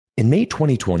In May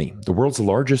 2020, the world's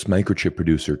largest microchip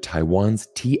producer, Taiwan's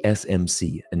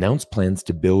TSMC, announced plans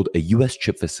to build a U.S.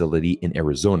 chip facility in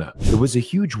Arizona. It was a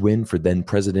huge win for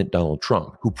then-President Donald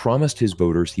Trump, who promised his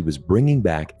voters he was bringing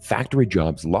back factory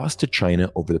jobs lost to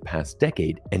China over the past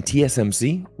decade, and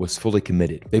TSMC was fully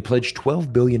committed. They pledged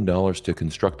 $12 billion to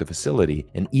construct the facility,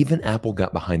 and even Apple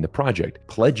got behind the project,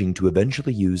 pledging to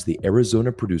eventually use the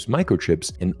Arizona-produced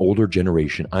microchips in older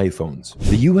generation iPhones.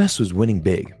 The U.S. was winning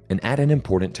big, and at an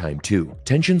important time too.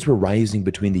 Tensions were rising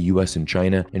between the US and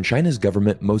China's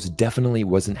government most definitely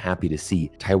wasn't happy to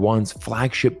see Taiwan's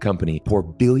flagship company pour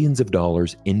billions of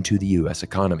dollars into the US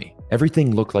economy.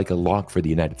 Everything looked like a lock for the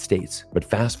United States, but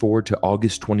fast forward to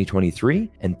August 2023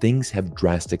 and things have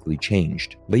drastically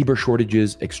changed. Labor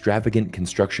shortages, extravagant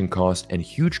construction costs, and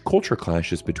huge culture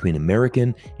clashes between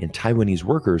American and Taiwanese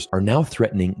workers are now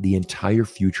threatening the entire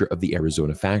future of the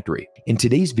Arizona factory. In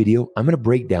today's video, I'm going to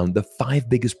break down the 5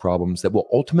 biggest problems that will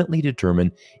ultimately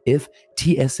determine if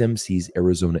TSMC's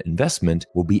Arizona investment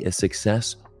will be a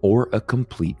success or a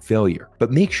complete failure.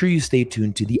 But make sure you stay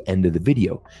tuned to the end of the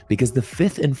video, because the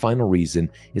 5th and final reason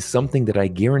is something that I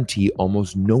guarantee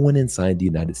almost no one inside the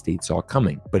United States saw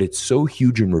coming, but it's so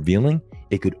huge and revealing,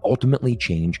 it could ultimately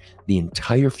change the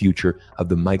entire future of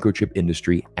the microchip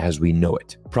industry as we know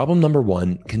it. Problem number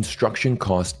 1, construction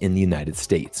cost in the United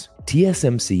States.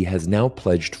 TSMC has now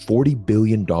pledged $40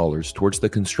 billion towards the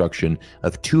construction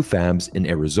of 2 fabs in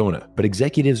Arizona, but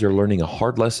executives are learning a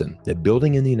hard lesson that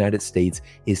building in the United States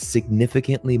is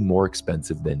significantly more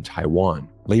expensive than Taiwan.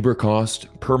 Labor costs,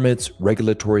 permits,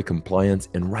 regulatory compliance,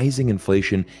 and rising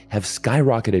inflation have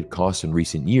skyrocketed costs in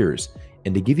recent years.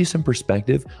 And to give you some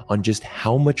perspective on just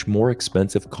how much more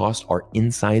expensive costs are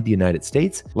inside the United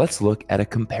States, let's look at a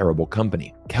comparable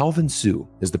company. Calvin Su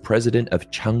is the president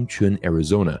of Changchun,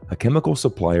 Arizona, a chemical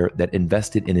supplier that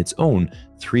invested in its own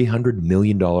 $300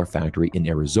 million factory in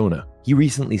Arizona. He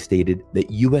recently stated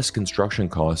that US construction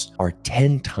costs are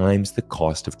 10 times the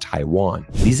cost of Taiwan.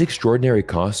 These extraordinary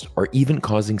costs are even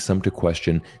causing some to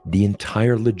question the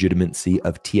entire legitimacy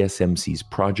of TSMC's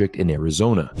project in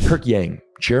Arizona. Kirk Yang,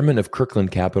 chairman of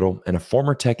Kirkland Capital and a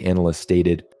former tech analyst,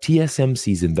 stated,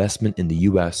 TSMC's investment in the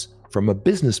US from a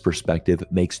business perspective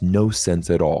makes no sense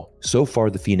at all. So far,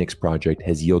 the Phoenix project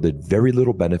has yielded very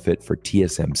little benefit for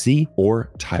TSMC or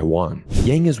Taiwan.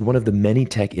 Yang is one of the many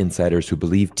tech insiders who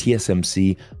believe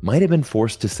TSMC might have been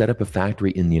forced to set up a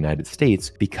factory in the United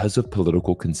States because of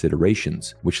political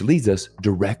considerations, which leads us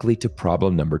directly to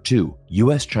problem number 2,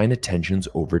 US-China tensions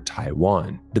over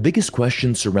Taiwan. The biggest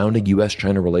question surrounding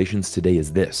US-China relations today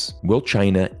is this: will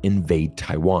China invade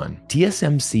Taiwan?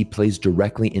 TSMC plays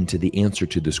directly into the answer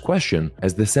to this question,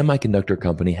 as the semiconductor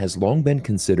company has long been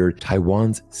considered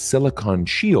Taiwan's Silicon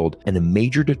Shield and a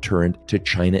major deterrent to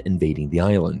China invading the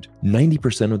island.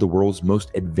 90% of the world's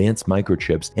most advanced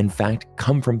microchips, in fact,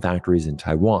 come from factories in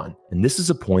Taiwan. And this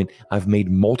is a point I've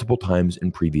made multiple times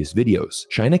in previous videos.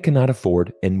 China cannot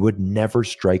afford and would never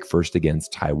strike first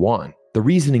against Taiwan. The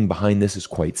reasoning behind this is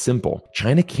quite simple.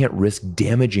 China can't risk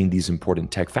damaging these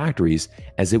important tech factories,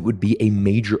 as it would be a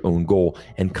major own goal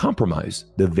and compromise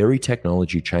the very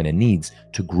technology China needs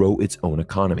to grow its own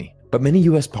economy. But many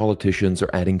US politicians are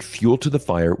adding fuel to the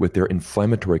fire with their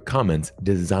inflammatory comments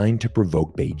designed to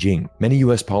provoke Beijing. Many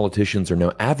US politicians are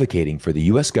now advocating for the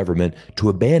US government to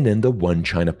abandon the One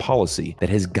China policy that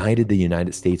has guided the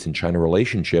United States and China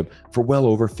relationship for well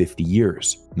over 50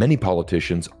 years. Many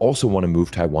politicians also want to move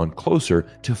Taiwan closer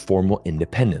to formal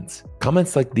independence.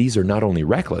 Comments like these are not only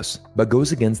reckless, but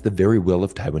goes against the very will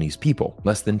of Taiwanese people.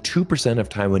 Less than 2% of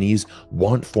Taiwanese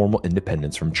want formal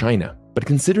independence from China. But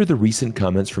consider the recent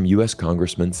comments from US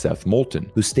Congressman Seth Moulton,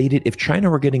 who stated if China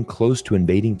were getting close to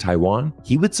invading Taiwan,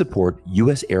 he would support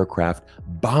US aircraft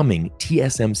bombing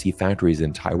TSMC factories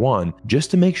in Taiwan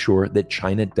just to make sure that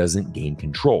China doesn't gain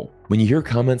control. When you hear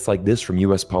comments like this from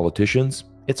US politicians,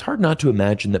 it's hard not to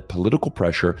imagine that political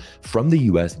pressure from the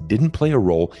US didn't play a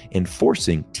role in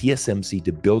forcing TSMC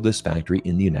to build this factory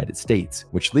in the United States,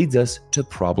 which leads us to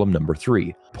problem number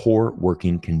 3, poor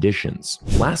working conditions.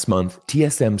 Last month,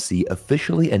 TSMC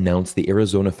officially announced the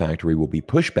Arizona factory will be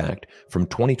pushed back from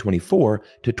 2024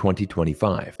 to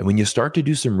 2025. And when you start to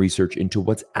do some research into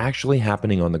what's actually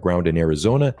happening on the ground in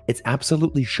Arizona, it's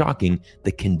absolutely shocking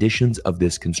the conditions of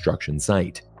this construction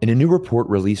site. In a new report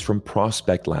released from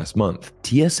Prospect last month,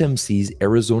 TSMC's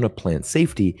Arizona plant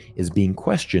safety is being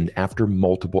questioned after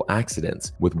multiple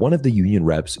accidents, with one of the union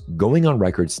reps going on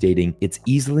record stating it's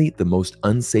easily the most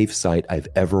unsafe site I've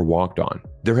ever walked on.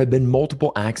 There have been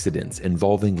multiple accidents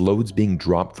involving loads being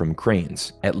dropped from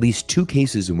cranes, at least 2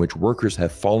 cases in which workers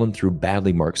have fallen through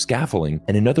badly marked scaffolding,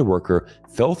 and another worker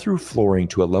fell through flooring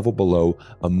to a level below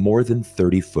a more than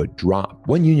 30-foot drop.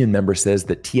 One union member says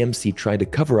that TMC tried to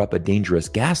cover up a dangerous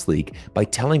gas leak by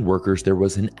telling workers there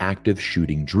was an active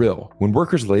shooting drill. When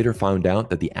workers later found out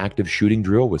that the active shooting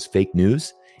drill was fake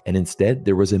news, and instead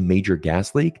there was a major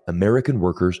gas leak, American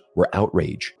workers were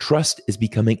outraged. Trust is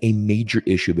becoming a major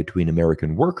issue between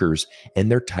American workers and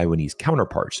their Taiwanese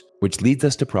counterparts, which leads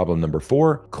us to problem number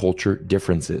 4, culture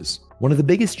differences. One of the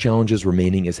biggest challenges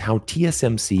remaining is how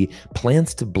TSMC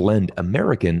plans to blend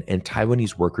American and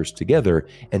Taiwanese workers together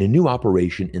in a new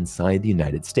operation inside the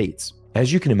United States.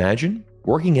 As you can imagine,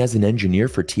 working as an engineer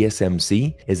for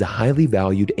TSMC is a highly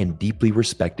valued and deeply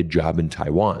respected job in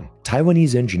Taiwan.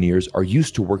 Taiwanese engineers are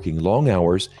used to working long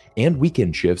hours and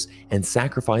weekend shifts and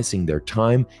sacrificing their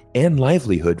time and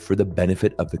livelihood for the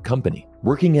benefit of the company.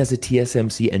 Working as a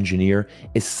TSMC engineer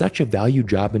is such a valued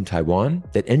job in Taiwan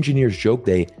that engineers joke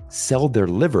they sell their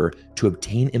liver to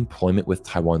obtain employment with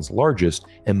Taiwan's largest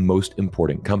and most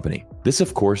important company. This,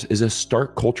 of course, is a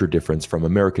stark culture difference from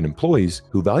American employees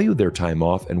who value their time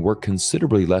off and work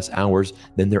considerably less hours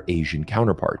than their Asian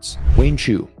counterparts. Wayne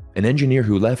Chu, an engineer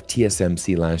who left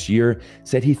TSMC last year,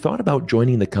 said he thought about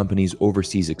joining the company's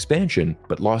overseas expansion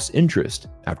but lost interest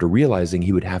after realizing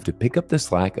he would have to pick up the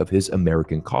slack of his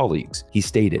American colleagues. He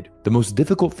stated, "The most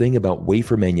difficult thing about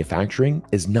wafer manufacturing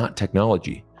is not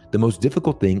technology. The most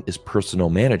difficult thing is personnel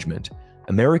management.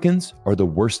 Americans are the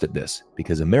worst at this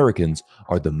because Americans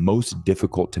are the most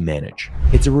difficult to manage."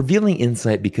 It's a revealing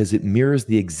insight because it mirrors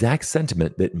the exact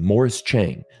sentiment that Morris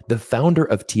Chang, the founder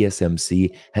of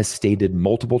TSMC, has stated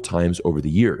multiple times over the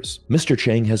years. Mr.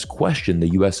 Chang has questioned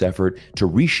the US effort to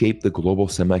reshape the global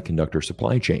semiconductor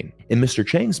supply chain. In Mr.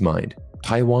 Chang's mind,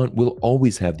 Taiwan will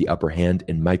always have the upper hand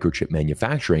in microchip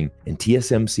manufacturing, and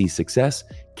TSMC's success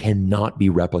cannot be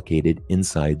replicated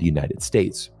inside the United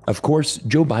States. Of course,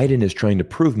 Joe Biden is trying to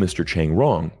prove Mr. Chang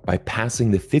wrong by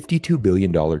passing the $52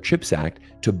 billion CHIPS Act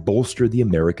to bolster the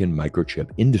American microchip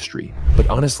industry. But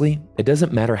honestly, it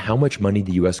doesn't matter how much money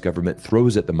the US government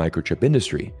throws at the microchip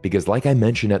industry, because like I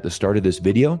mentioned at the start of this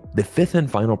video, the 5th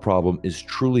and final problem is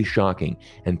truly shocking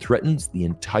and threatens the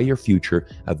entire future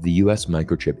of the US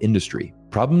microchip industry.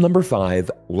 Problem number 5,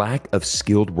 lack of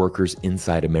skilled workers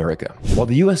inside America. While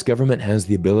the US government has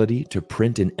the ability to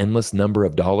print an endless number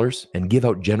of dollars and give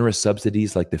out generous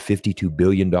subsidies like the $52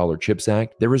 billion CHIPS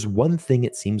Act, there is one thing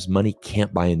it seems money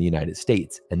can't buy in the United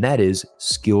States, and that is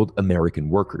skilled American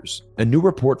workers. A new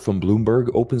report from Bloomberg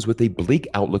opens with a bleak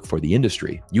outlook for the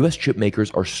industry. US chip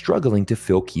makers are struggling to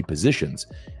fill key positions,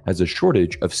 as a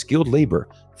shortage of skilled labor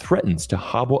threatens to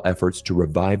hobble efforts to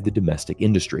revive the domestic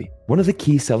industry. One of the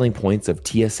key selling points of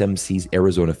TSMC's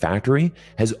Arizona factory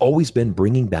has always been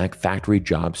bringing back factory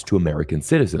jobs to American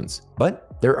citizens. But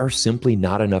there are simply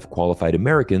not enough qualified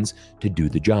Americans to do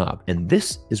the job, and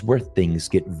this is where things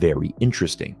get very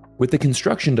interesting. With the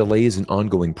construction delays and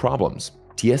ongoing problems,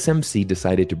 TSMC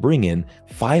decided to bring in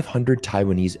 500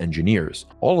 Taiwanese engineers,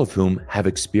 all of whom have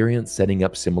experience setting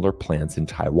up similar plants in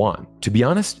Taiwan. To be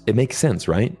honest, it makes sense,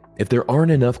 right? If there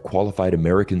aren't enough qualified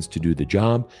Americans to do the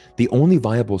job, the only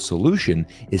viable solution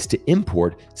is to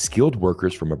import skilled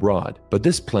workers from abroad. But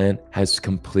this plan has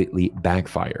completely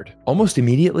backfired. Almost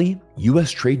immediately,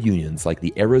 US trade unions like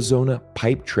the Arizona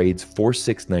Pipe Trades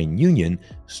 469 Union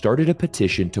started a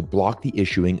petition to block the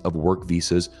issuing of work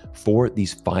visas for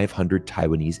these 500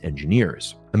 Taiwanese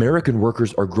engineers. American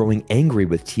workers are growing angry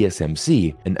with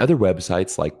TSMC, and other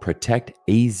websites like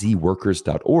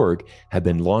protectazworkers.org have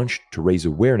been launched to raise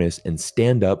awareness and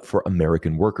stand up for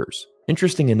American workers.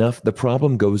 Interesting enough, the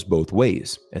problem goes both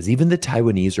ways, as even the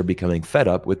Taiwanese are becoming fed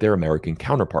up with their American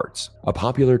counterparts. A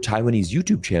popular Taiwanese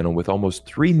YouTube channel with almost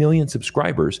 3 million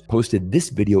subscribers posted this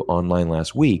video online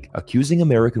last week, accusing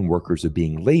American workers of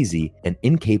being lazy and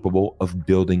incapable of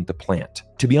building the plant.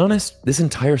 To be honest, this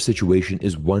entire situation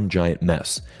is one giant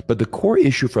mess, but the core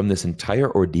issue from this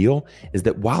entire ordeal is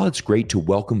that while it's great to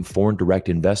welcome foreign direct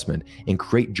investment and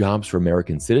create jobs for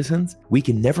American citizens, we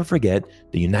can never forget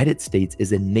the United States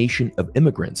is a nation of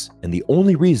immigrants, and the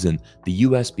only reason the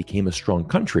US became a strong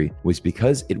country was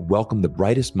because it welcomed the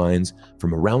brightest minds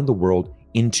from around the world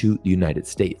into the United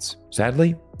States.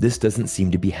 Sadly, this doesn't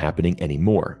seem to be happening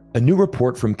anymore. A new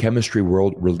report from Chemistry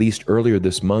World released earlier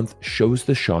this month shows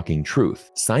the shocking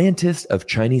truth. Scientists of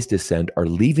Chinese descent are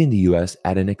leaving the US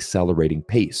at an accelerating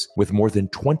pace, with more than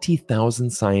 20,000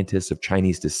 scientists of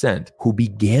Chinese descent who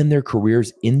began their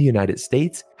careers in the United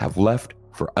States have left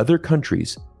for other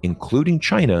countries, including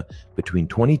China, between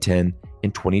 2010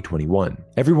 in 2021.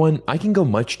 Everyone, I can go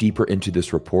much deeper into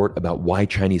this report about why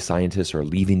Chinese scientists are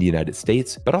leaving the United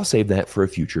States, but I'll save that for a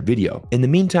future video. In the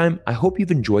meantime, I hope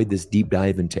you've enjoyed this deep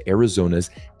dive into Arizona's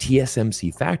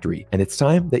TSMC factory, and it's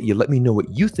time that you let me know what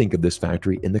you think of this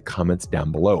factory in the comments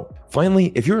down below.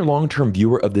 Finally, if you're a long-term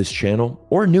viewer of this channel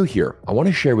or new here, I want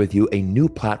to share with you a new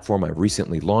platform I've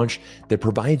recently launched that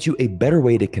provides you a better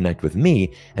way to connect with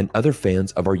me and other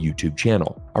fans of our YouTube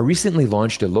channel. I recently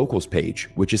launched a locals page,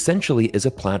 which essentially is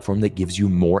a platform that gives you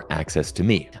more access to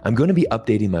me. I'm going to be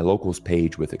updating my locals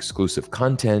page with exclusive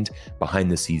content,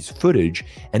 behind-the-scenes footage,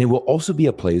 and it will also be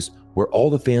a place where all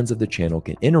the fans of the channel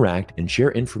can interact and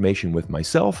share information with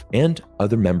myself and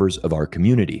other members of our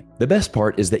community. The best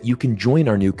part is that you can join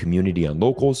our new community on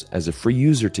Locals as a free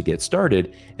user to get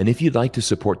started, and if you'd like to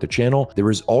support the channel, there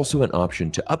is also an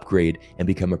option to upgrade and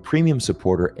become a premium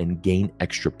supporter and gain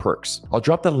extra perks. I'll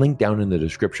drop the link down in the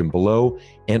description below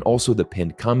and also the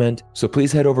pinned comment, so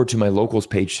please head over to my Locals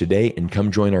page today and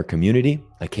come join our community.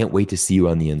 I can't wait to see you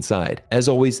on the inside. As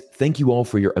always, thank you all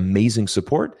for your amazing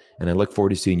support, and I look forward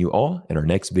to seeing you all in our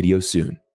next video soon.